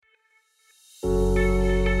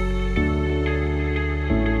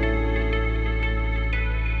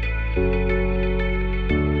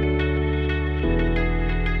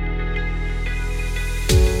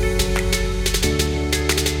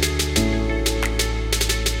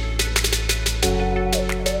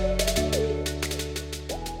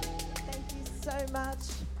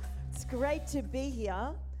great to be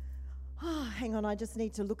here. Hang on, I just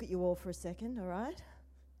need to look at you all for a second, all right?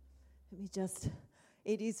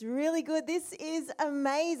 It is really good. This is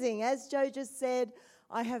amazing. As Joe just said,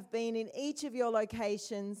 I have been in each of your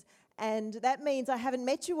locations, and that means I haven't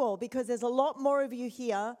met you all because there's a lot more of you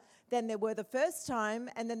here than there were the first time,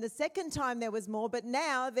 and then the second time there was more, but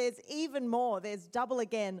now there's even more. There's double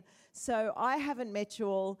again. So I haven't met you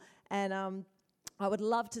all, and I would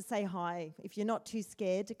love to say hi. If you're not too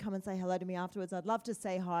scared to come and say hello to me afterwards, I'd love to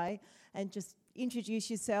say hi and just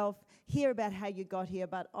introduce yourself, hear about how you got here.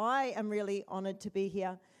 But I am really honoured to be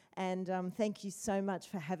here, and thank you so much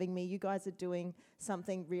for having me. You guys are doing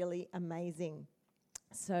something really amazing.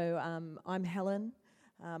 So I'm Helen.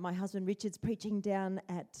 My husband Richard's preaching down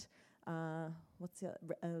at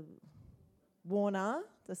Warner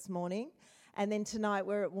this morning. And then tonight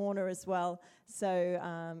we're at Warner as well,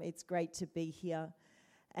 so it's great to be here.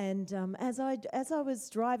 And as I was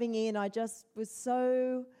driving in, I just was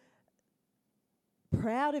so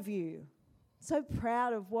proud of you, so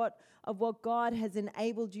proud of what God has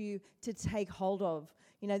enabled you to take hold of.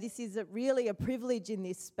 You know, this is really a privilege in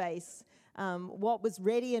this space. What was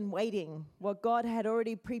ready and waiting, what God had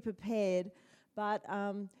already pre-prepared. But,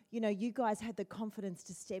 you guys had the confidence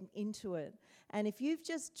to step into it. And if you've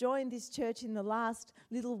just joined this church in the last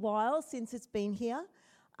little while since it's been here,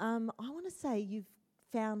 I want to say you've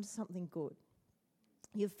found something good.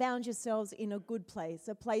 You've found yourselves in a good place,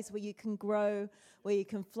 a place where you can grow, where you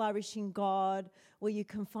can flourish in God, where you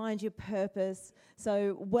can find your purpose.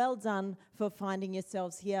 So well done for finding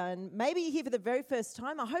yourselves here. And maybe you're here for the very first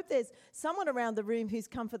time. I hope there's someone around the room who's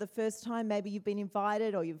come for the first time. Maybe you've been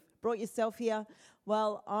invited or you've brought yourself here.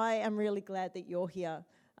 Well, I am really glad that you're here.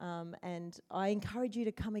 And I encourage you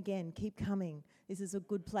to come again. Keep coming. This is a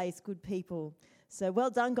good place, good people. So well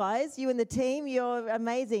done, guys. You and the team, you're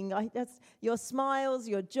amazing. Your smiles,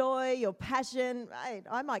 your joy, your passion.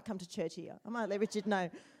 I might come to church here. I might let Richard know.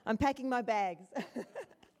 I'm packing my bags.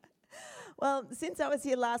 Well, since I was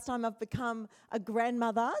here last time, I've become a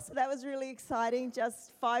grandmother. So that was really exciting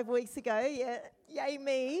just 5 weeks ago. Yeah, yay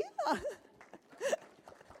me.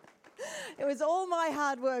 It was all my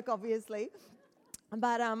hard work, obviously.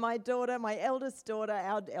 But my daughter, our eldest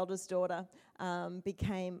daughter,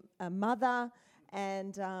 became a mother,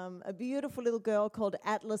 and a beautiful little girl called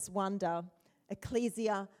Atlas Wonder,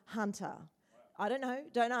 Ecclesia Hunter. I don't know,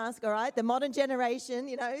 don't ask, all right? The modern generation,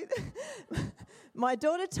 My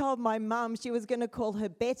daughter told my mum she was going to call her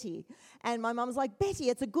Betty. And my mum's like, Betty,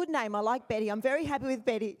 it's a good name. I like Betty. I'm very happy with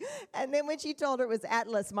Betty. And then when she told her it was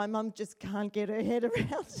Atlas, my mum just can't get her head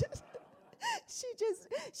around it.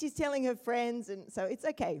 She's telling her friends, and so it's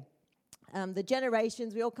okay. The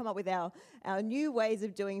generations, we all come up with our new ways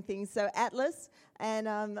of doing things. So Atlas, and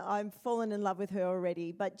I've fallen in love with her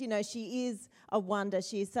already. But, she is a wonder.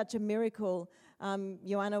 She is such a miracle.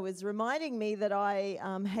 Joanna was reminding me that I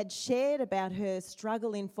had shared about her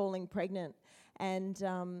struggle in falling pregnant. And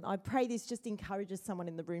I pray this just encourages someone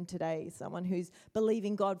in the room today, someone who's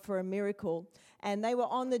believing God for a miracle. And they were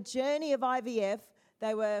on the journey of IVF.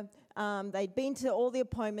 They'd been to all the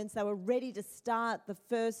appointments. They were ready to start the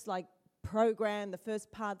first program, the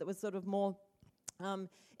first part that was sort of more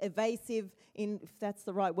evasive, if that's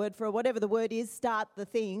the right word for it, whatever the word is, start the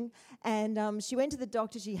thing. And she went to the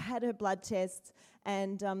doctor. She had her blood tests,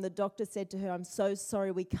 and the doctor said to her, "I'm so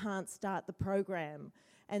sorry, we can't start the program."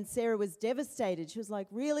 And Sarah was devastated. She was like,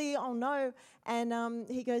 "Really? Oh no." And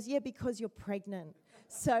he goes, "Yeah, because you're pregnant."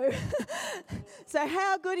 So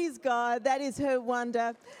how good is God? That is her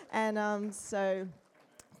wonder. And so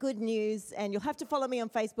good news. And you'll have to follow me on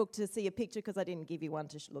Facebook to see a picture because I didn't give you one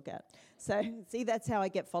to look at. So see, that's how I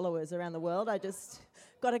get followers around the world. I just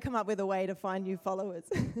got to come up with a way to find new followers.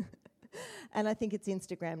 And I think it's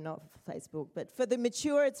Instagram, not Facebook. But for the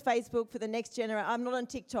mature, it's Facebook. For the next generation, I'm not on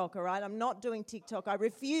TikTok, all right? I'm not doing TikTok. I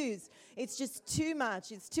refuse. It's just too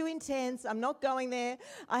much. It's too intense. I'm not going there.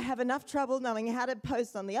 I have enough trouble knowing how to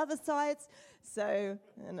post on the other sites. So,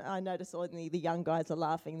 and I notice all the young guys are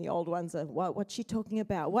laughing. The old ones are, what's she talking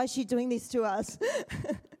about? Why is she doing this to us?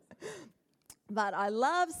 But I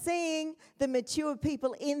love seeing the mature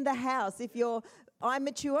people in the house. I'm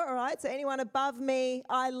mature, all right? So anyone above me,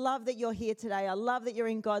 I love that you're here today. I love that you're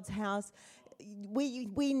in God's house. We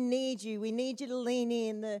need you. We need you to lean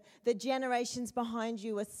in. The generations behind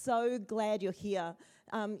you are so glad you're here.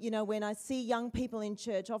 When I see young people in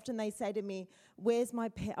church, often they say to me,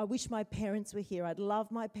 I wish my parents were here. I'd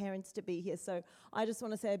love my parents to be here. So I just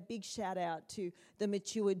want to say a big shout out to the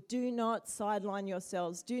mature. Do not sideline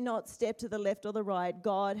yourselves. Do not step to the left or the right.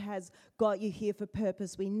 God has got you here for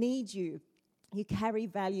purpose. We need you. You carry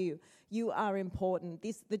value. You are important.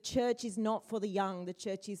 The church is not for the young. The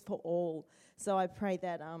church is for all. So I pray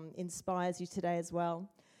that inspires you today as well.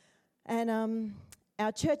 And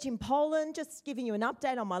our church in Poland, just giving you an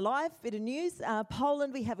update on my life, bit of news.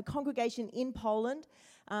 Poland, we have a congregation in Poland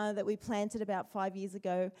that we planted about 5 years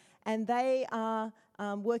ago. And they are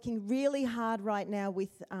working really hard right now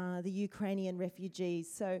with the Ukrainian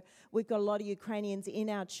refugees. So we've got a lot of Ukrainians in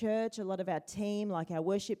our church. A lot of our team, like our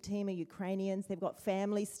worship team, are Ukrainians. They've got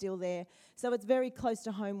families still there. So it's very close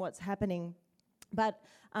to home what's happening. But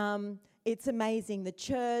it's amazing. The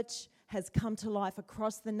church has come to life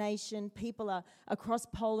across the nation. People are across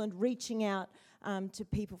Poland reaching out to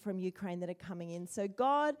people from Ukraine that are coming in. So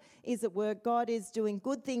God is at work. God is doing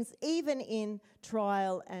good things, even in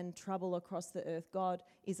trial and trouble across the earth. God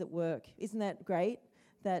is at work. Isn't that great?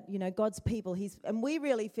 That, God's people, and we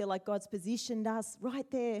really feel like God's positioned us right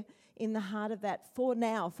there in the heart of that for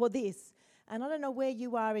now, for this. And I don't know where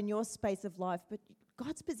you are in your space of life, but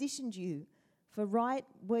God's positioned you for right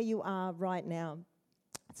where you are right now.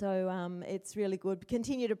 So it's really good.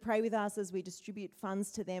 Continue to pray with us as we distribute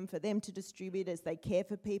funds to them, for them to distribute as they care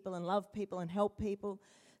for people and love people and help people.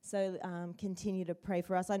 So continue to pray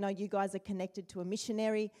for us. I know you guys are connected to a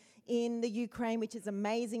missionary in the Ukraine, which is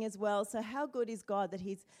amazing as well. So how good is God that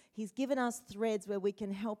He's given us threads where we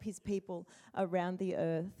can help His people around the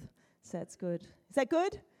earth. So that's good. Is that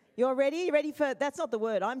good? You're ready? You ready for? That's not the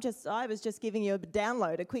word. I was just giving you a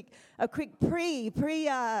download, a quick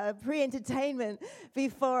pre-entertainment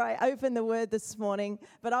before I open the word this morning.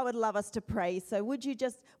 But I would love us to pray. So would you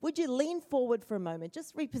lean forward for a moment?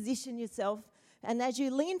 Just reposition yourself, and as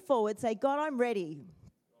you lean forward, say, God, I'm ready.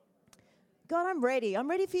 God, I'm ready. I'm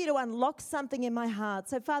ready for you to unlock something in my heart.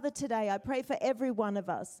 So, Father, today I pray for every one of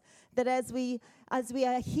us that as we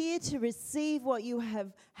are here to receive what you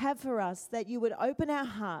have for us, that you would open our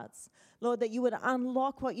hearts, Lord, that you would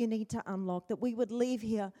unlock what you need to unlock, that we would leave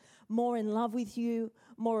here more in love with you,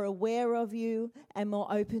 more aware of you, and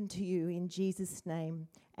more open to you. In Jesus' name,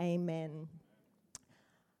 amen.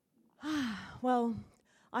 Well,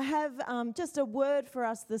 I have just a word for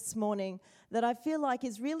us this morning that I feel like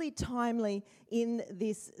is really timely in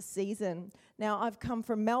this season. Now, I've come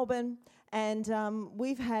from Melbourne, and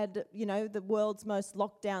we've had, the world's most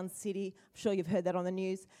locked down city. I'm sure you've heard that on the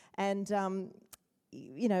news. And,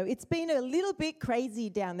 it's been a little bit crazy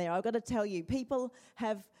down there, I've got to tell you. People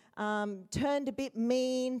have turned a bit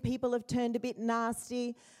mean. People have turned a bit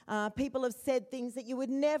nasty. People have said things that you would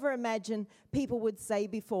never imagine people would say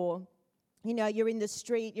before. You're in the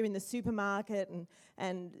street, you're in the supermarket,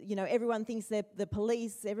 and everyone thinks they're the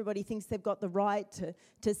police. Everybody thinks they've got the right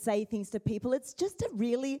to say things to people. It's just a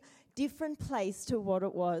really different place to what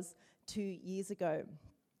it was 2 years ago.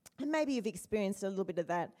 And maybe you've experienced a little bit of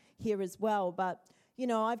that here as well. But,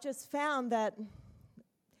 I've just found that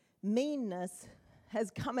meanness has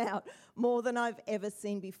come out more than I've ever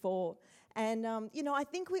seen before. And, I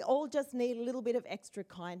think we all just need a little bit of extra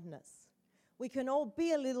kindness. We can all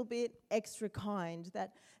be a little bit extra kind.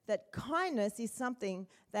 That kindness is something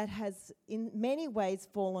that has in many ways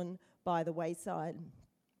fallen by the wayside.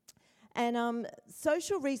 And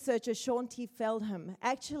social researcher Shaun T. Feldham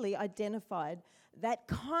actually identified that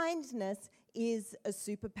kindness is a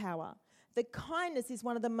superpower. That kindness is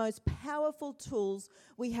one of the most powerful tools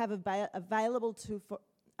we have available to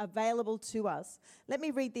us. Let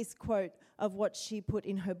me read this quote of what she put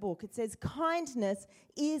in her book. It says, kindness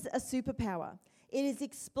is a superpower. It is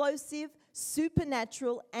explosive,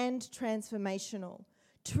 supernatural, and transformational.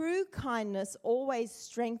 True kindness always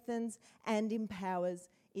strengthens and empowers.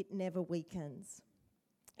 It never weakens.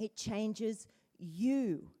 It changes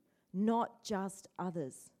you, not just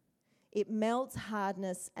others. It melts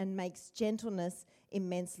hardness and makes gentleness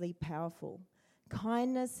immensely powerful.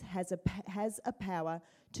 Kindness has a power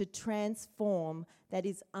to transform that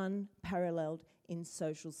is unparalleled in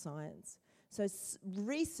social science. So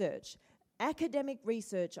academic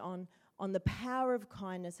research on the power of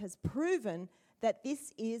kindness has proven that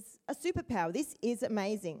this is a superpower. This is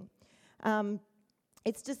amazing.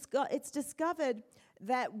 It's discovered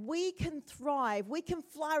that we can thrive, we can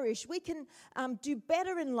flourish, we can do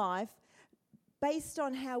better in life based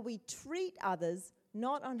on how we treat others,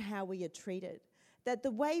 not on how we are treated. That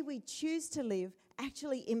the way we choose to live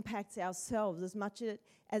actually impacts ourselves as much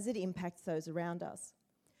as it impacts those around us.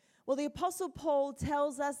 Well, the Apostle Paul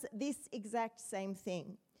tells us this exact same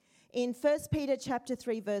thing. In 1 Peter chapter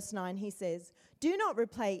 3, verse 9, he says, "Do not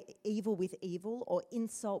repay evil with evil or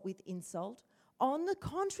insult with insult. On the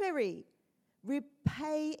contrary,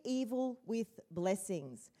 repay evil with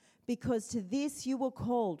blessings, because to this you were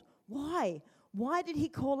called." Why? Why did he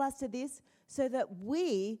call us to this? So that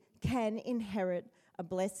we can inherit a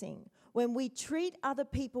blessing. When we treat other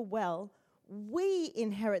people well, we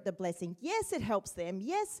inherit the blessing. Yes, it helps them.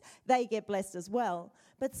 Yes, they get blessed as well.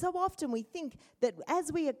 But so often we think that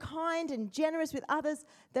as we are kind and generous with others,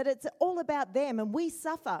 that it's all about them and we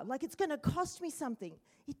suffer. Like it's going to cost me something.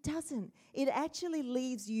 It doesn't. It actually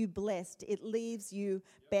leaves you blessed. It leaves you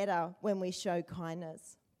better when we show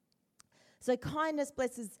kindness. So kindness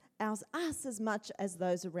blesses us as much as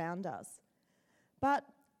those around us. But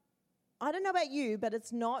I don't know about you, but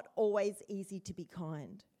it's not always easy to be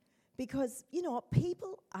kind. Because, you know what,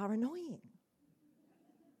 people are annoying.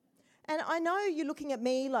 And I know you're looking at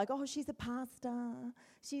me like, oh, she's a pastor.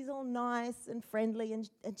 She's all nice and friendly and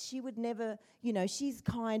she would never, you know, she's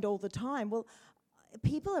kind all the time. Well,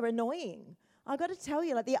 people are annoying. I got to tell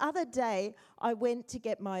you, like the other day, I went to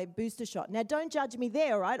get my booster shot. Now, don't judge me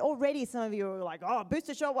there, right? Already some of you are like, oh,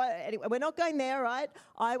 booster shot. What? Anyway, we're not going there, right?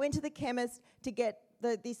 I went to the chemist to get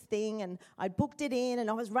this thing and I booked it in and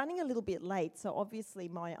I was running a little bit late. So obviously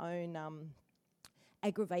my own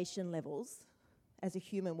aggravation levels as a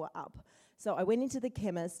human were up. So I went into the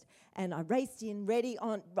chemist and I raced in, ready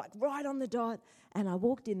on, right on the dot. And I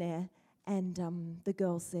walked in there and the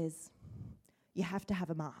girl says, you have to have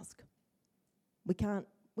a mask. We're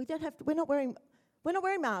not wearing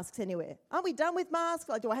masks anywhere. Aren't we done with masks?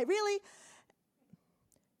 Like, do I really?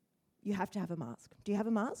 You have to have a mask. Do you have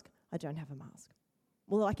a mask? I don't have a mask.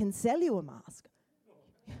 Well, I can sell you a mask.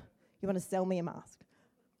 You want to sell me a mask?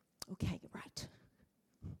 Okay, right.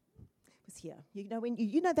 It was here. You know when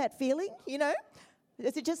you know that feeling, you know?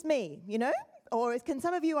 Is it just me, you know? Or can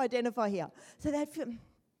some of you identify here? So that do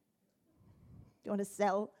you want to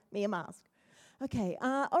sell me a mask? Okay,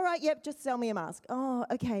 all right, yep, just sell me a mask. Oh,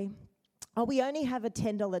 okay. Oh, we only have a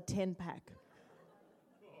 $10 10-pack.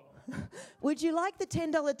 Would you like the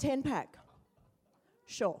 $10 10-pack?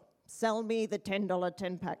 Sure. Sell me the $10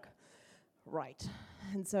 10-pack. Right.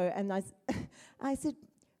 And I said,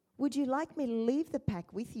 would you like me to leave the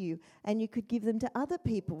pack with you and you could give them to other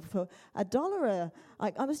people for $1?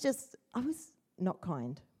 I was not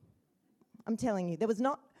kind. I'm telling you, there was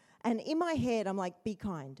not. And in my head, I'm like, be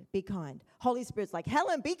kind, be kind. Holy Spirit's like,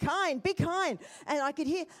 Helen, be kind, be kind. And I could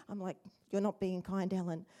hear, I'm like, you're not being kind,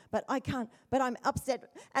 Helen. But I can't, but I'm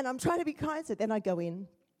upset and I'm trying to be kind. So then I go in,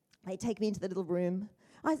 they take me into the little room.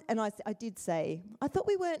 I did say, I thought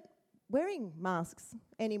we weren't wearing masks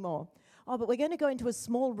anymore. Oh, but we're going to go into a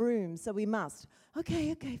small room, so we must.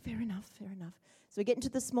 Okay, fair enough. So we get into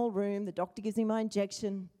the small room, the doctor gives me my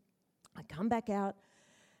injection. I come back out,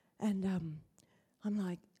 and I'm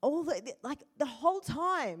like, the whole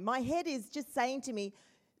time, my head is just saying to me,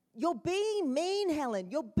 you're being mean,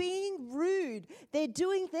 Helen. You're being rude. They're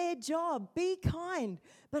doing their job. Be kind.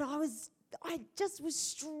 But I just was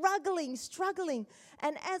struggling.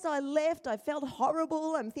 And as I left, I felt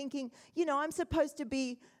horrible. I'm thinking, you know, I'm supposed to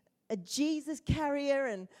be a Jesus carrier.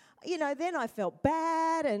 And, you know, then I felt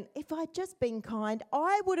bad. And if I'd just been kind,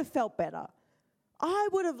 I would have felt better. I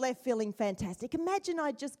would have left feeling fantastic. Imagine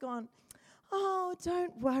I'd just gone, oh,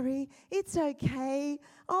 don't worry. It's okay.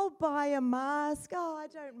 I'll buy a mask. Oh, I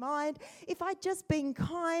don't mind. If I'd just been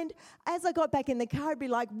kind, as I got back in the car, I'd be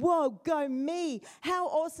like, whoa, go me. How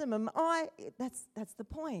awesome am I? That's the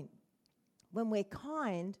point. When we're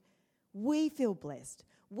kind, we feel blessed.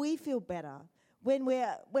 We feel better. When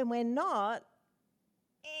we're not,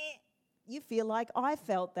 you feel like I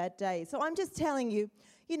felt that day. So I'm just telling you,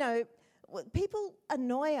 you know, people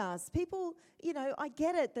annoy us. People, you know, I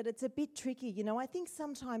get it that it's a bit tricky. You know, I think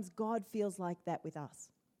sometimes God feels like that with us.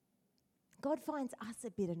 God finds us a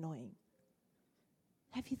bit annoying.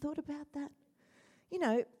 Have you thought about that? You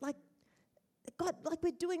know, like God, like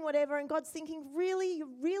we're doing whatever and God's thinking, really, you're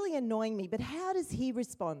really annoying me. But how does he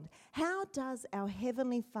respond? How does our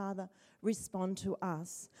Heavenly Father respond to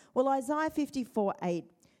us? Well, Isaiah 54:8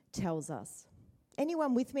 tells us.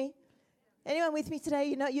 Anyone with me? Anyone with me today?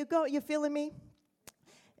 You know, you're feeling me?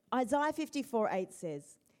 Isaiah 54:8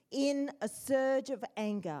 says, in a surge of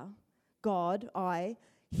anger, God, I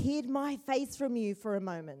hid my face from you for a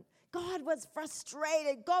moment. God was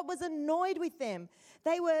frustrated. God was annoyed with them.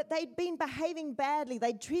 They'd been behaving badly.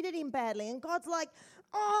 They'd treated him badly. And God's like,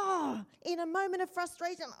 oh, in a moment of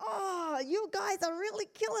frustration, oh, you guys are really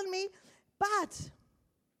killing me. But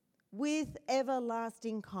with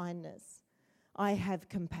everlasting kindness, I have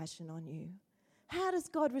compassion on you. How does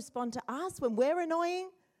God respond to us when we're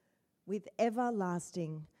annoying? With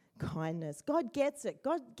everlasting kindness. God gets it.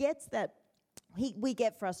 God gets that we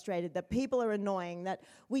get frustrated, that people are annoying, that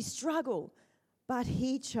we struggle, but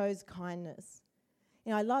he chose kindness.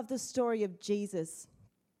 You know, I love the story of Jesus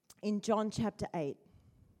in John chapter 8.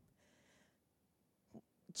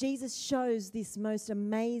 Jesus shows this most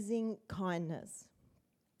amazing kindness.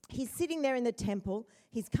 He's sitting there in the temple.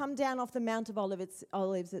 He's come down off the Mount of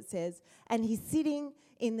Olives, it says, and he's sitting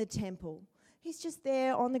in the temple. He's just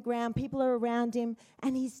there on the ground. People are around him,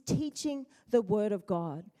 and he's teaching the Word of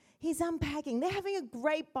God. He's unpacking. They're having a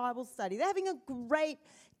great Bible study. They're having a great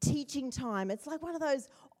teaching time. It's like one of those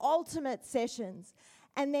ultimate sessions.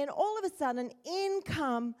 And then all of a sudden, in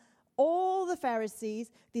come all the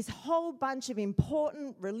Pharisees, this whole bunch of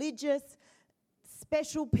important religious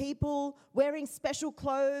special people wearing special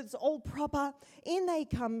clothes, all proper. In they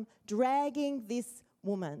come dragging this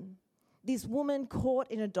woman caught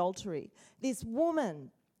in adultery, this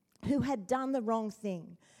woman who had done the wrong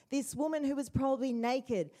thing, this woman who was probably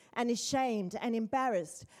naked and ashamed and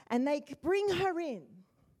embarrassed. And they bring her in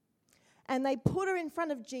and they put her in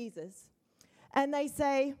front of Jesus and they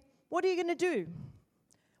say, "What are you going to do?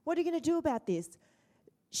 What are you going to do about this?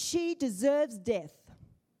 She deserves death."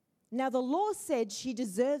 Now, the law said she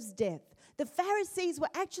deserves death. The Pharisees were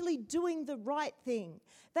actually doing the right thing.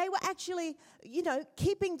 They were actually,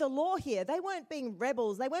 keeping the law here. They weren't being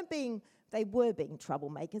rebels. They were being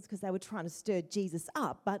troublemakers because they were trying to stir Jesus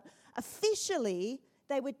up. But officially,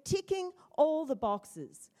 they were ticking all the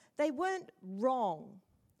boxes. They weren't wrong.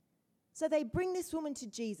 So they bring this woman to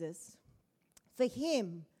Jesus for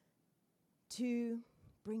him to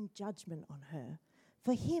bring judgment on her,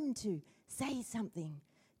 for him to say something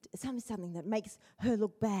that makes her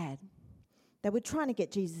look bad. They were trying to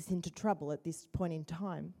get Jesus into trouble at this point in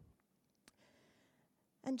time.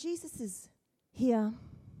 And Jesus is here,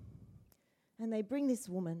 and they bring this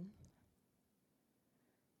woman,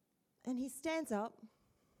 and he stands up.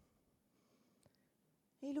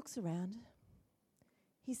 He looks around.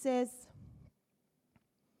 He says,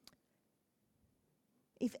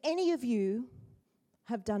 "If any of you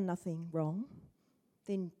have done nothing wrong,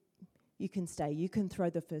 then you can stay. You can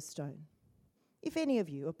throw the first stone. If any of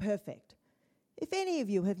you are perfect, if any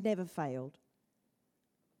of you have never failed,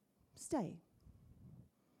 stay."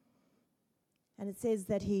 And it says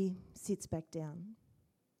that he sits back down.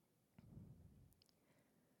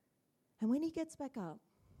 And when he gets back up,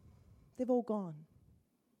 they've all gone.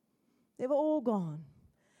 They've all gone.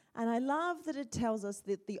 And I love that it tells us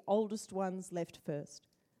that the oldest ones left first,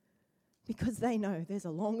 because they know there's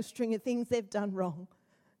a long string of things they've done wrong.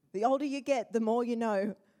 The older you get, the more you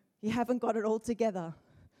know you haven't got it all together.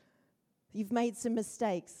 You've made some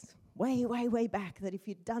mistakes way, way, way back that if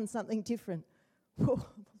you'd done something different.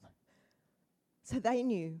 So they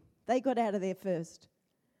knew. They got out of there first.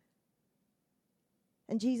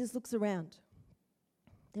 And Jesus looks around.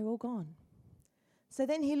 They're all gone. So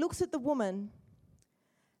then he looks at the woman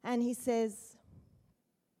and he says,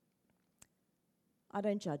 "I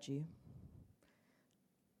don't judge you,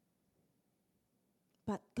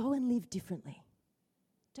 but go and live differently.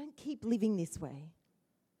 Don't keep living this way.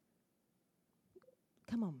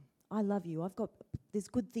 Come on, I love you. There's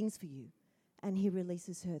good things for you." And he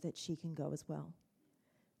releases her that she can go as well.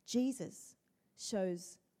 Jesus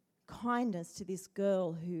shows kindness to this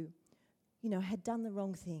girl who, had done the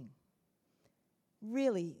wrong thing.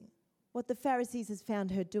 Really, what the Pharisees has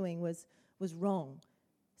found her doing was wrong.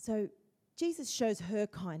 So Jesus shows her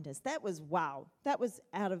kindness. That was wow. That was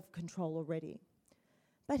out of control already.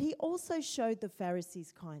 But he also showed the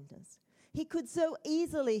Pharisees kindness. He could so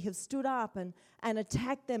easily have stood up and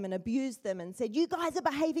attacked them and abused them and said, "You guys are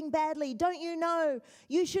behaving badly. Don't you know?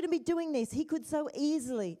 You shouldn't be doing this." He could so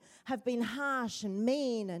easily have been harsh and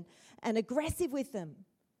mean and aggressive with them.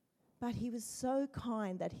 But he was so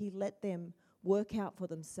kind that he let them work out for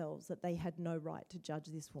themselves that they had no right to judge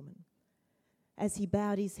this woman, as he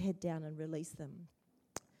bowed his head down and released them.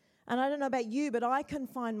 And I don't know about you, but I can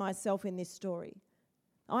find myself in this story.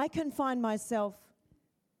 I can find myself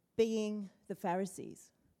being the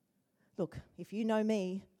Pharisees. Look, if you know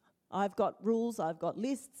me, I've got rules, I've got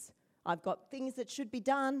lists, I've got things that should be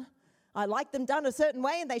done. I like them done a certain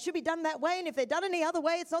way and they should be done that way, and if they're done any other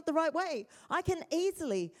way, it's not the right way. I can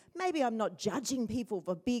easily, maybe I'm not judging people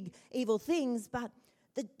for big evil things, but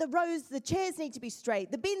the chairs need to be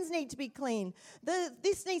straight, the bins need to be clean,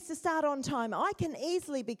 this needs to start on time. I can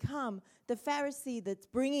easily become the Pharisee that's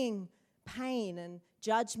bringing pain and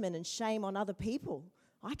judgment and shame on other people.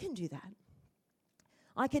 I can do that.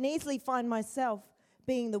 I can easily find myself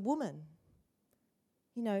being the woman,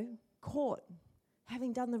 caught,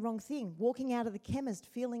 having done the wrong thing, walking out of the chemist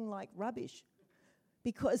feeling like rubbish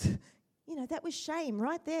because, that was shame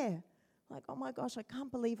right there. Like, oh my gosh, I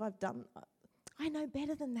can't believe I know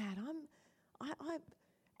better than that.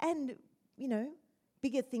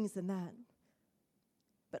 Bigger things than that.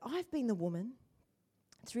 But I've been the woman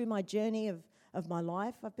through my journey of my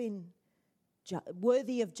life. I've been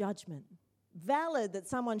worthy of judgment, valid that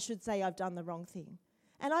someone should say I've done the wrong thing.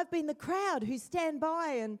 And I've been the crowd who stand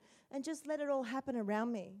by and just let it all happen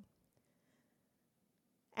around me.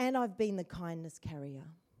 And I've been the kindness carrier.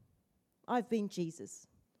 I've been Jesus.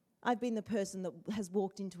 I've been the person that has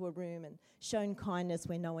walked into a room and shown kindness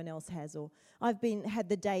where no one else has. Or I've had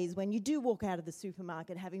the days when you do walk out of the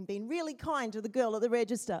supermarket having been really kind to the girl at the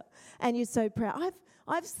register and you're so proud.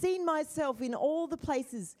 I've seen myself in all the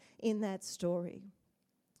places in that story.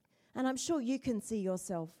 And I'm sure you can see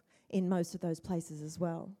yourself in most of those places as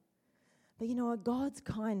well. But you know what? God's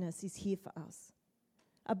kindness is here for us.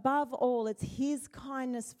 Above all, it's His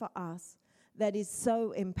kindness for us that is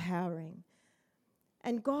so empowering.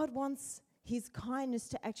 And God wants His kindness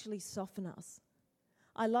to actually soften us.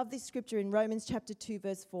 I love this scripture in Romans chapter 2,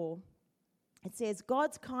 verse 4. It says,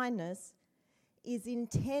 God's kindness is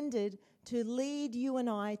intended to lead you and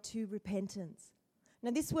I to repentance.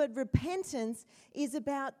 Now, this word repentance is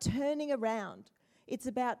about turning around. It's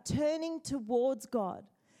about turning towards God.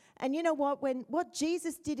 And you know what? What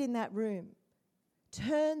Jesus did in that room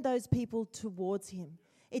turned those people towards Him.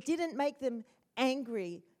 It didn't make them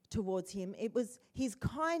angry towards Him. It was His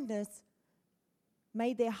kindness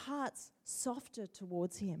made their hearts softer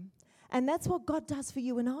towards Him. And that's what God does for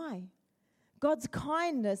you and I. God's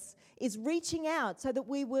kindness is reaching out so that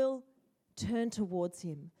we will turn towards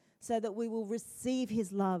Him, so that we will receive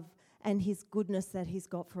His love and His goodness that He's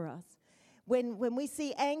got for us. When we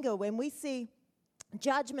see anger, when we see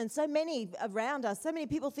judgment, so many around us, so many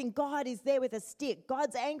people think God is there with a stick.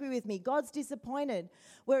 God's angry with me. God's disappointed.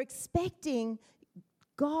 We're expecting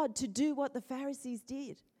God to do what the Pharisees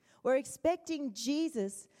did. We're expecting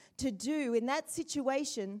Jesus to do in that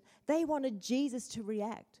situation. They wanted Jesus to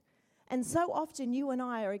react. And so often you and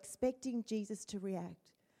I are expecting Jesus to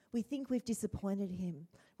react. We think we've disappointed Him.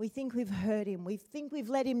 We think we've hurt Him. We think we've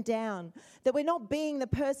let Him down, that we're not being the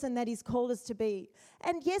person that He's called us to be.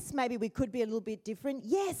 And yes, maybe we could be a little bit different.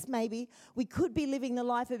 Yes, maybe we could be living the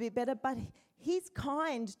life a bit better, but He's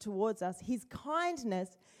kind towards us. His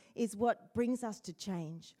kindness is what brings us to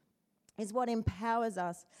change, is what empowers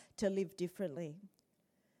us to live differently.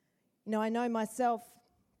 You know, I know myself,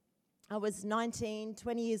 I was 19,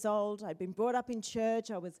 20 years old. I'd been brought up in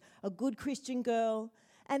church. I was a good Christian girl.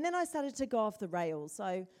 And then I started to go off the rails.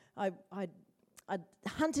 I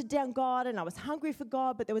hunted down God and I was hungry for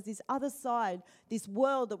God, but there was this other side, this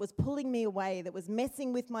world that was pulling me away, that was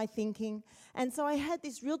messing with my thinking. And so I had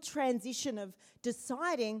this real transition of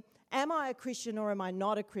deciding, am I a Christian or am I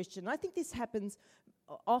not a Christian? And I think this happens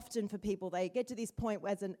often for people. They get to this point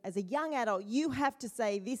where as a young adult, you have to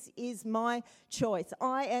say, this is my choice.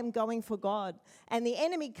 I am going for God. And the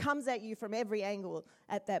enemy comes at you from every angle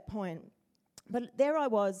at that point. But there I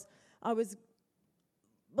was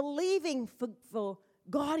believing for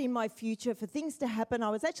God in my future, for things to happen. I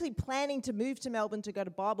was actually planning to move to Melbourne to go to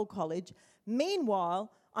Bible college. Meanwhile,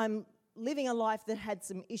 I'm living a life that had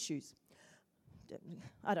some issues.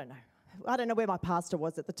 I don't know where my pastor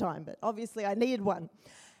was at the time, but obviously I needed one.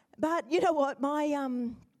 But you know what?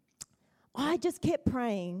 I just kept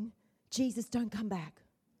praying, Jesus, don't come back.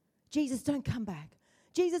 Jesus, don't come back.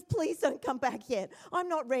 Jesus, please don't come back yet. I'm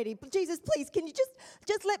not ready. But Jesus, please, can you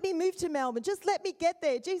just let me move to Melbourne? Just let me get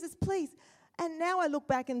there. Jesus, please. And now I look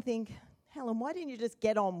back and think, Helen, why didn't you just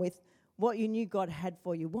get on with what you knew God had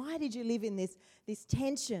for you? Why did you live in this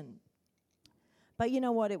tension? But you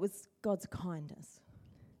know what? It was God's kindness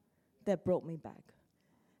that brought me back.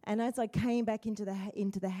 And as I came back into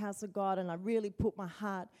the house of God and I really put my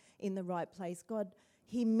heart in the right place, God,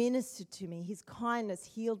 He ministered to me. His kindness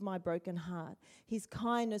healed my broken heart. His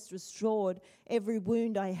kindness restored every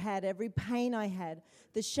wound I had, every pain I had,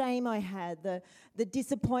 the shame I had, the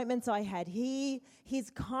disappointments I had. His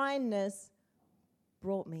kindness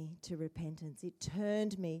brought me to repentance. It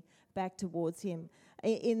turned me back towards Him.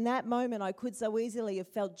 In that moment, I could so easily have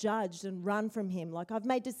felt judged and run from Him. Like I've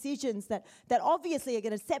made decisions that obviously are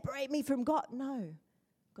going to separate me from God. No,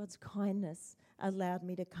 God's kindness allowed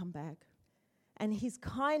me to come back. And His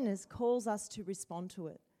kindness calls us to respond to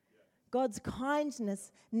it. God's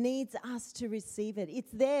kindness needs us to receive it.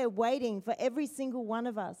 It's there waiting for every single one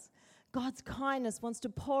of us. God's kindness wants to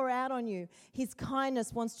pour out on you. His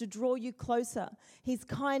kindness wants to draw you closer. His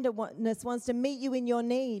kindness wants to meet you in your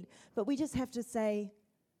need. But we just have to say,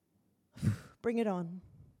 bring it on.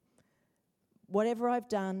 Whatever I've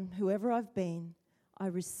done, whoever I've been, I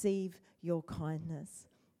receive your kindness.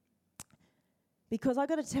 Because I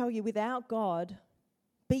got to tell you, without God,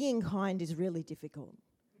 being kind is really difficult.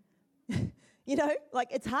 You know, like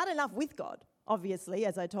it's hard enough with God, obviously,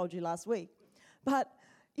 as I told you last week. But,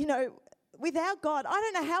 you know, without God, I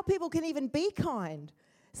don't know how people can even be kind.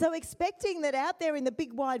 So expecting that out there in the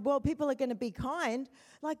big wide world, people are going to be kind,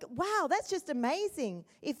 like, wow, that's just amazing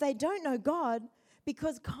if they don't know God,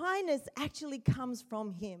 because kindness actually comes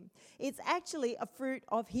from him. It's actually a fruit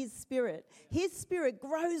of his Spirit. His Spirit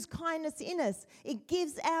grows kindness in us. It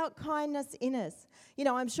gives out kindness in us. You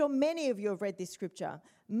know, I'm sure many of you have read this scripture.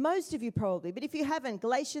 Most of you probably. But if you haven't,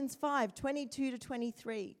 Galatians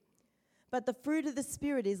 5:22-23. But the fruit of the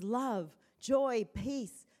Spirit is love, joy,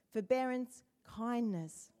 peace, forbearance,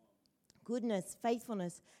 kindness, goodness,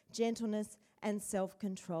 faithfulness, gentleness, and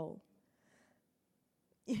self-control.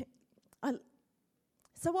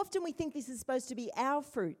 So often we think this is supposed to be our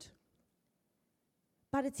fruit,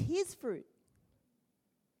 but it's his fruit.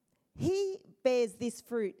 He bears this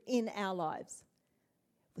fruit in our lives.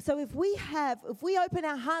 So if we open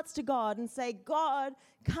our hearts to God and say, God,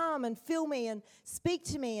 come and fill me and speak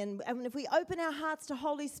to me, and if we open our hearts to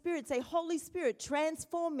Holy Spirit, say, Holy Spirit,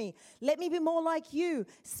 transform me. Let me be more like you.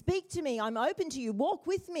 Speak to me. I'm open to you. Walk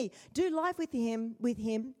with me. Do life with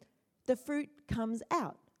him. The fruit comes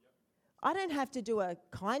out. I don't have to do a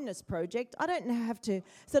kindness project. I don't have to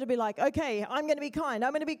sort of be like, okay, I'm going to be kind.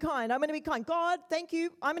 I'm going to be kind. I'm going to be kind. God, thank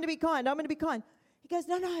you. I'm going to be kind. I'm going to be kind. He goes,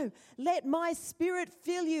 no. Let my Spirit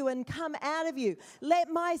fill you and come out of you. Let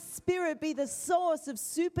my Spirit be the source of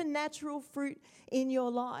supernatural fruit in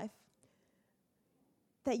your life.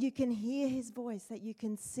 That you can hear his voice, that you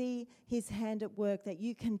can see his hand at work, that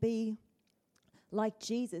you can be like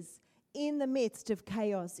Jesus in the midst of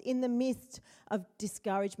chaos, in the midst of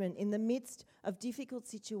discouragement, in the midst of difficult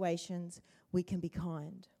situations. We can be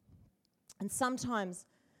kind. And sometimes,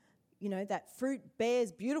 you know, that fruit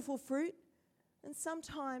bears beautiful fruit. And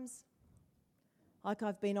sometimes, like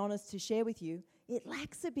I've been honest to share with you, it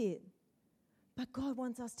lacks a bit. But God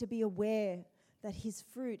wants us to be aware that his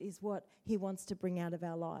fruit is what he wants to bring out of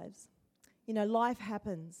our lives. You know, life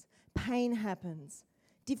happens, pain happens,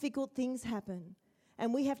 difficult things happen,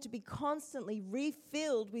 and we have to be constantly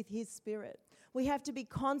refilled with his Spirit. We have to be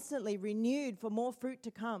constantly renewed for more fruit to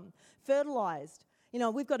come, fertilized. You know,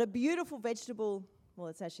 we've got a beautiful vegetable. Well,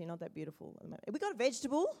 it's actually not that beautiful at the moment. We've got a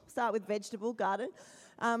vegetable. Start with vegetable garden.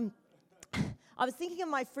 I was thinking of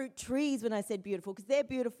my fruit trees when I said beautiful, because they're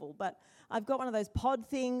beautiful, but I've got one of those pod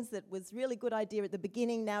things that was really good idea at the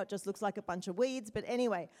beginning. Now it just looks like a bunch of weeds. But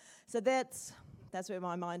anyway, so that's where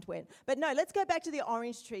my mind went. But no, let's go back to the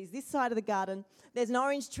orange trees. This side of the garden, there's an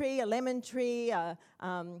orange tree, a lemon tree, a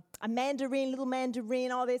mandarin, little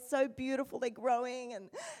mandarin. Oh, they're so beautiful. They're growing.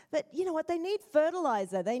 But you know what? They need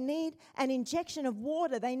fertilizer. They need an injection of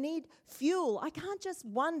water. They need fuel. I can't just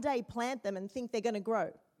one day plant them and think they're going to grow.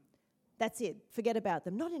 That's it. Forget about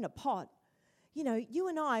them. Not in a pot. You know, you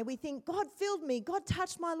and I, we think, God filled me. God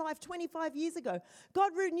touched my life 25 years ago.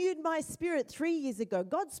 God renewed my spirit 3 years ago.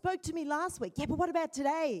 God spoke to me last week. Yeah, but what about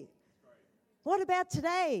today? What about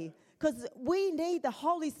today? Because we need the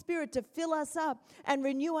Holy Spirit to fill us up and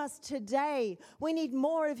renew us today. We need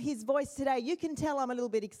more of his voice today. You can tell I'm a little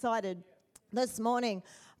bit excited this morning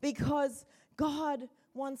because God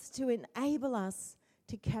wants to enable us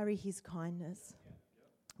to carry his kindness.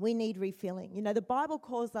 We need refilling. You know, the Bible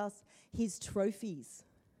calls us his trophies.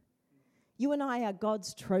 You and I are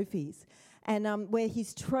God's trophies. And we're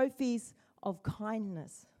his trophies of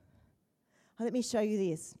kindness. Let me show you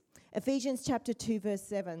this. Ephesians chapter 2, verse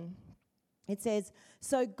 7. It says,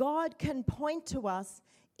 so God can point to us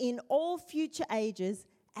in all future ages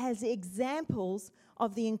as examples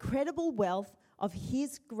of the incredible wealth of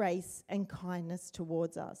his grace and kindness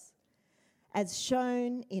towards us, as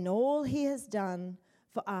shown in all he has done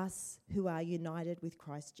for us who are united with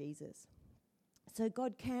Christ Jesus. So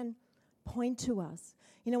God can point to us.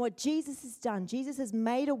 You know what Jesus has done? Jesus has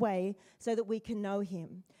made a way so that we can know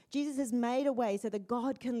him. Jesus has made a way so that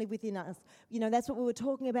God can live within us. You know, that's what we were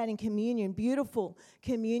talking about in communion. Beautiful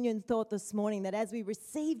communion thought this morning, that as we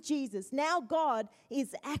receive Jesus, now God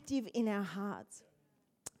is active in our hearts.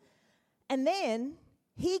 And then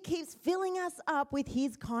he keeps filling us up with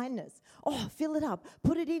his kindness. Oh, fill it up.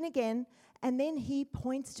 Put it in again. And then he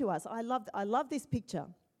points to us. I love this picture.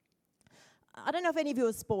 I don't know if any of you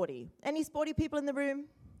are sporty. Any sporty people in the room?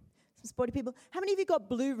 Some sporty people. How many of you got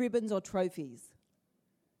blue ribbons or trophies?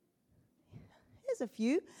 There's a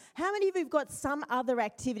few. How many of you have got some other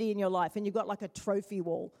activity in your life and you've got like a trophy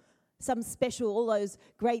wall? Some special, all those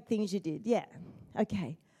great things you did. Yeah.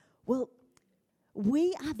 Okay. Well,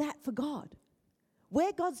 we are that for God.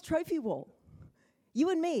 We're God's trophy wall. You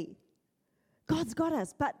and me. God's got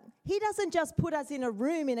us. But he doesn't just put us in a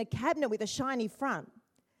room in a cabinet with a shiny front.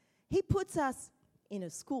 He puts us in a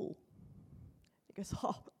school. He goes,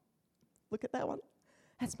 oh, look at that one.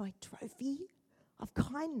 That's my trophy of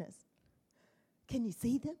kindness. Can you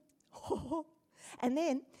see them? Oh, And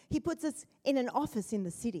then he puts us in an office in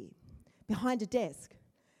the city, behind a desk.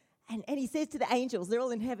 And he says to the angels, they're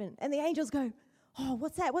all in heaven, and the angels go, oh,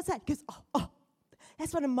 what's that? What's that? He goes, oh,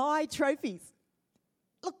 that's one of my trophies.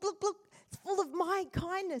 Look, it's full of my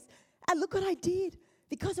kindness. And look what I did.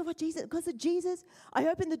 Because of Jesus, I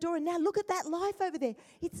opened the door, and now look at that life over there.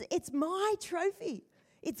 It's my trophy.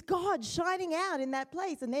 It's God shining out in that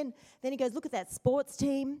place. And then he goes, look at that sports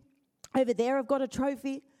team. Over there, I've got a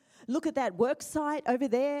trophy. Look at that work site over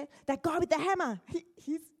there. That guy with the hammer.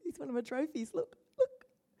 He's one of my trophies. Look.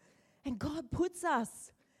 And God puts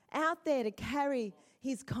us out there to carry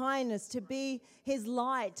his kindness, to be his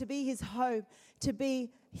light, to be his hope, to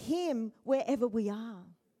be him wherever we are.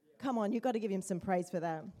 Come on, you've got to give him some praise for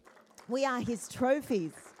that. We are his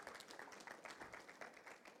trophies.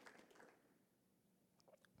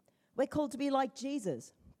 We're called to be like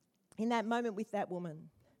Jesus in that moment with that woman.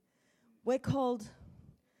 We're called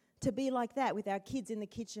to be like that with our kids in the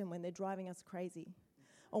kitchen when they're driving us crazy,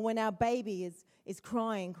 or when our baby is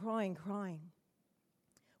crying.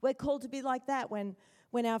 We're called to be like that when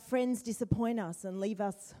our friends disappoint us and leave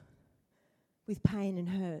us with pain and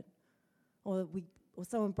hurt, or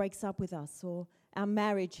someone breaks up with us, or our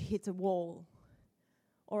marriage hits a wall,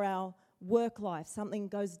 or our work life, something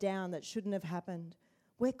goes down that shouldn't have happened.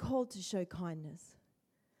 We're called to show kindness.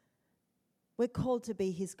 We're called to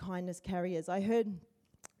be his kindness carriers. I heard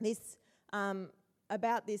this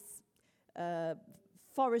about this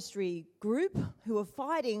forestry group who are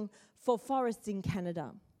fighting for forests in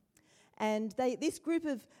Canada. And this group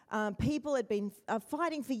of people had been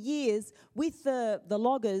fighting for years with the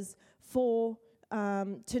loggers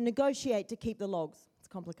to negotiate to keep the logs. It's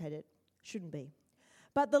complicated. Shouldn't be.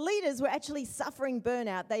 But the leaders were actually suffering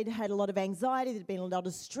burnout. They'd had a lot of anxiety. There'd been a lot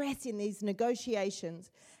of stress in these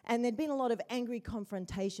negotiations. And there'd been a lot of angry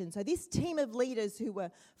confrontation. So this team of leaders who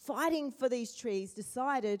were fighting for these trees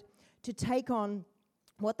decided to take on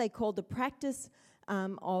what they called the practice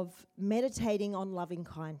of meditating on loving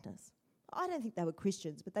kindness. I don't think they were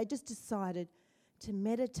Christians, but they just decided to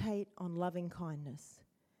meditate on loving kindness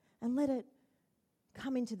and let it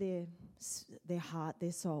come into their heart,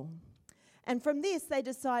 their soul. And from this, they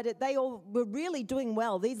decided they all were really doing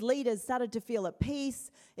well. These leaders started to feel at peace.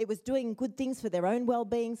 It was doing good things for their own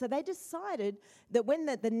well-being. So they decided that when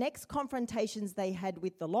the next confrontations they had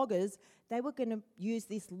with the loggers, they were going to use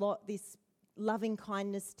this loving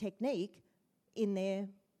kindness technique in their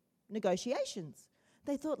negotiations.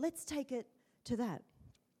 They thought, let's take it to that.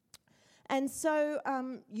 And so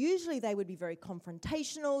usually they would be very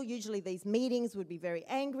confrontational. Usually these meetings would be very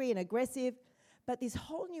angry and aggressive. But this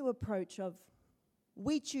whole new approach of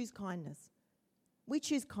we choose kindness. We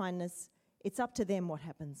choose kindness. It's up to them what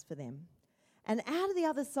happens for them. And out of the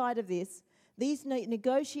other side of this, these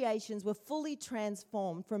negotiations were fully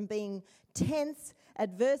transformed from being tense,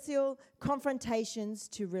 adversarial confrontations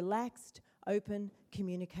to relaxed, open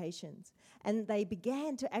communications. And they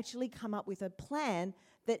began to actually come up with a plan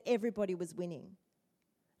that everybody was winning.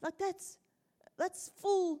 Like that's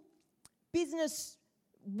full business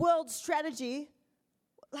world strategy.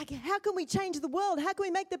 Like, how can we change the world? How can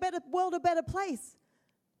we make the world a better place?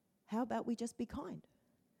 How about we just be kind?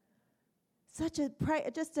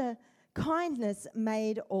 Just a kindness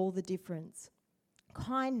made all the difference.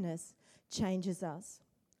 Kindness changes us.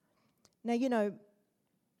 Now,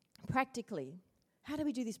 practically, how do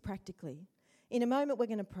we do this practically? In a moment, we're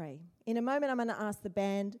going to pray. In a moment, I'm going to ask the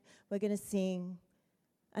band. We're going to sing,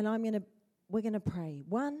 and we're going to pray.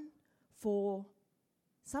 One, for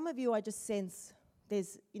some of you, I just sense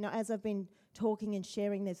there's, as I've been talking and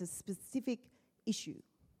sharing, there's a specific issue,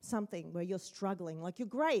 something where you're struggling. Like, you're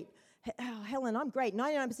great. Helen, I'm great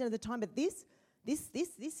 99% of the time, but this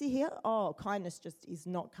here, kindness just is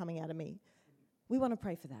not coming out of me. We want to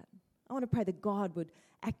pray for that. I want to pray that God would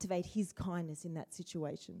activate his kindness in that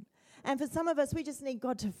situation. And for some of us, we just need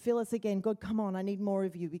God to fill us again. God, come on, I need more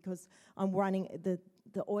of you because I'm running, the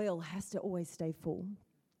oil has to always stay full.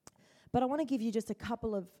 But I want to give you just a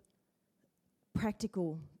couple of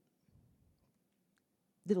practical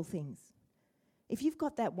little things. If you've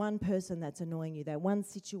got that one person that's annoying you, that one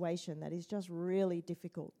situation that is just really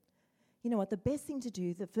difficult, you know what, the first thing to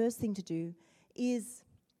do is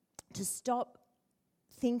to stop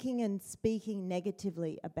thinking and speaking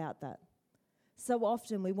negatively about that. So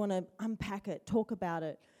often we want to unpack it, talk about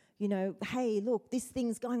it. Hey, look, this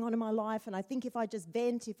thing's going on in my life, and I think if I just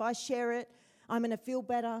vent, if I share it, I'm going to feel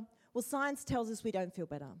better. Well, science tells us we don't feel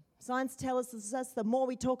better. Science tells us the more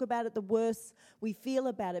we talk about it, the worse we feel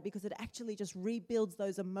about it, because it actually just rebuilds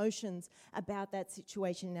those emotions about that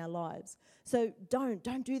situation in our lives. So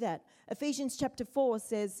don't do that. Ephesians chapter 4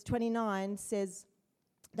 29 says,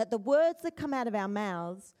 that the words that come out of our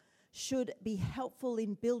mouths should be helpful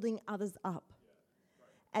in building others up.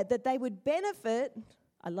 And that they would benefit,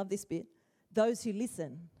 I love this bit, those who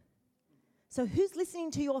listen. So who's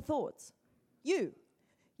listening to your thoughts? You.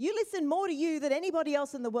 You listen more to you than anybody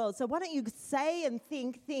else in the world. So why don't you say and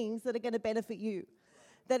think things that are going to benefit you,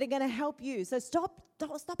 that are going to help you? So stop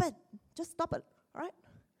it. Just stop it, all right?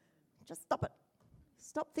 Just stop it.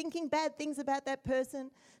 Stop thinking bad things about that person.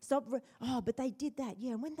 But they did that.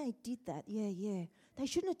 Yeah, and when they did that, yeah. They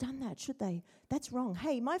shouldn't have done that, should they? That's wrong.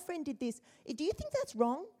 Hey, my friend did this. Do you think that's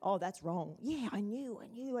wrong? Oh, that's wrong. Yeah, I knew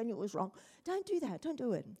it was wrong. Don't do that. Don't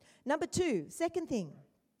do it. Number 2, second thing,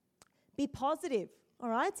 be positive. All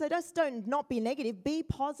right? So just don't not be negative. Be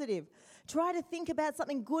positive. Try to think about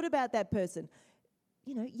something good about that person.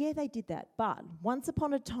 Yeah, they did that. But once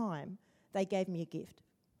upon a time, they gave me a gift.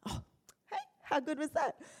 Oh, hey, how good was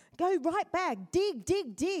that? Go right back.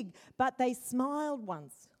 Dig. But they smiled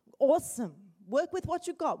once. Awesome. Work with what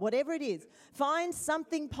you've got, whatever it is. Find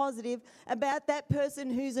something positive about that person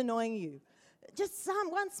who's annoying you. Just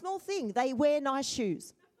one small thing. They wear nice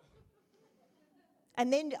shoes.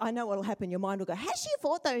 And then I know what will happen. Your mind will go, has she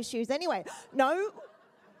bought those shoes anyway? No,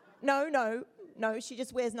 she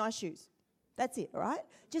just wears nice shoes. That's it, all right?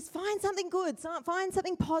 Just find something good. Find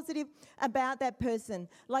something positive about that person.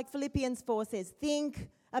 Like Philippians 4 says, think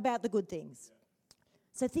about the good things.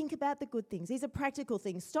 So think about the good things. These are practical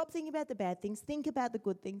things. Stop thinking about the bad things. Think about the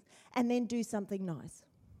good things. And then do something nice.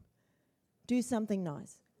 Do something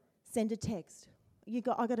nice. Send a text. I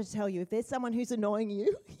got to tell you, if there's someone who's annoying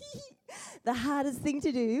you, the hardest thing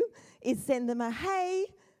to do is send them a, hey,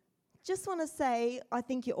 just want to say, I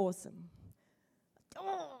think you're awesome.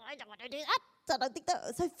 Oh, I don't want to do that. I don't think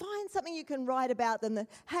that. So find something you can write about them.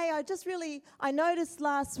 Hey, I noticed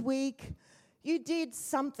last week you did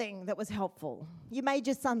something that was helpful. You made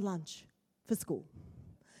your son lunch for school.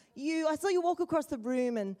 I saw you walk across the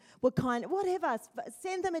room and were kind, whatever.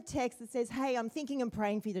 Send them a text that says, hey, I'm thinking and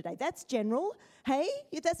praying for you today. That's general. Hey,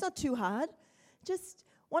 that's not too hard. Just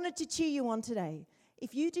wanted to cheer you on today.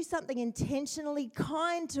 If you do something intentionally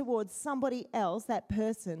kind towards somebody else, that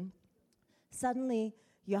person, suddenly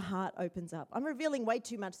your heart opens up. I'm revealing way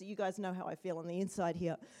too much that you guys know how I feel on the inside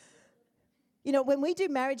here. When we do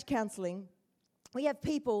marriage counselling, we have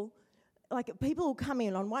people will come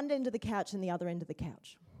in on one end of the couch and the other end of the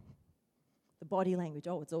couch. The body language,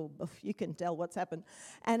 you can tell what's happened.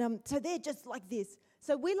 And so they're just like this.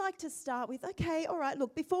 So we like to start with, okay, all right,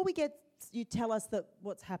 look, before you tell us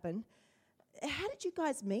what's happened, how did you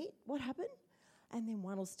guys meet? What happened? And then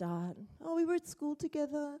one will start, we were at school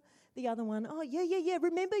together. The other one, yeah.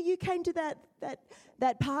 Remember you came to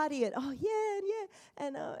that party at,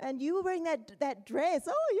 and you were wearing that dress.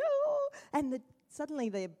 Oh, yeah. And suddenly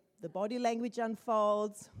the body language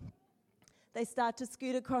unfolds. They start to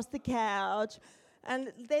scoot across the couch.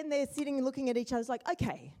 And then they're sitting and looking at each other. It's like,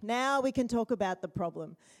 okay, now we can talk about the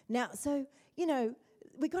problem. Now, so,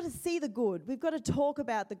 we've got to see the good. We've got to talk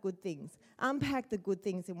about the good things. Unpack the good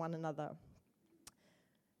things in one another.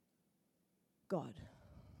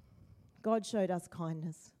 God showed us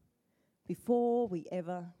kindness before we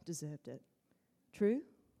ever deserved it. True?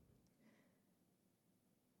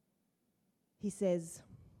 He says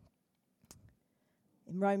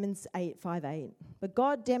in Romans 5:8, but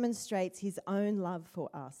God demonstrates his own love for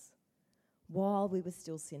us. While we were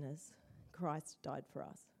still sinners, Christ died for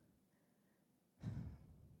us.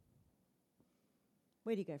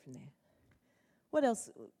 Where do you go from there? What else?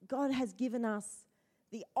 God has given us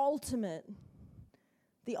the ultimate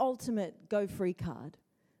go free card,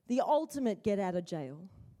 the ultimate get out of jail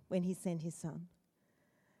when he sent his son.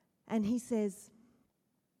 And he says,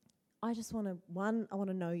 I want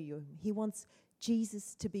to know you. He wants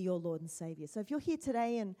Jesus to be your Lord and Savior. So if you're here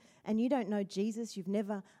today and you don't know Jesus, you've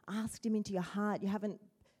never asked him into your heart, you haven't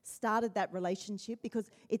started that relationship, because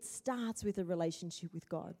it starts with a relationship with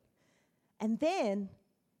God. And then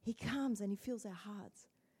he comes and he fills our hearts.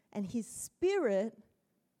 And his Spirit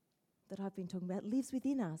that I've been talking about lives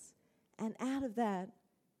within us. And out of that,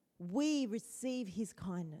 we receive his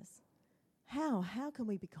kindness. How? How can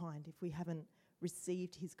we be kind if we haven't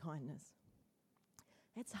received his kindness?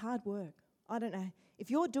 That's hard work. I don't know.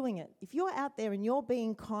 If you're doing it, if you're out there and you're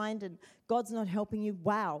being kind and God's not helping you,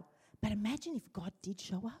 wow. But imagine if God did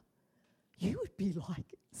show up. You would be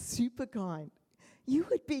like super kind. You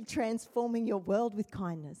would be transforming your world with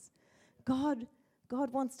kindness. God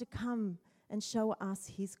wants to come and show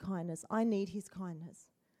us his kindness. I need his kindness.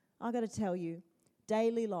 I got to tell you,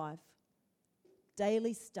 daily life,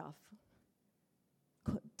 daily stuff,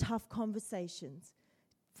 tough conversations,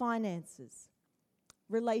 finances,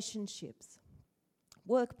 relationships,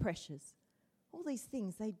 work pressures, All these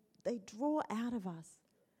things, they draw out of us.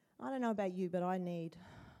 I don't know about you, but I need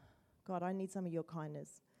some of your kindness.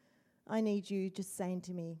 I need you just saying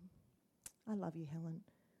to me, I love you, Helen.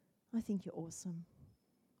 I think you're awesome.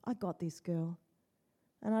 I got this, girl.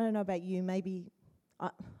 And I don't know about you, maybe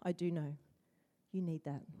I do know. You need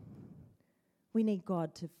that. We need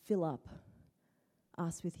God to fill up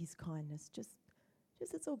us with his kindness. Just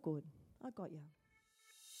it's all good. I got you.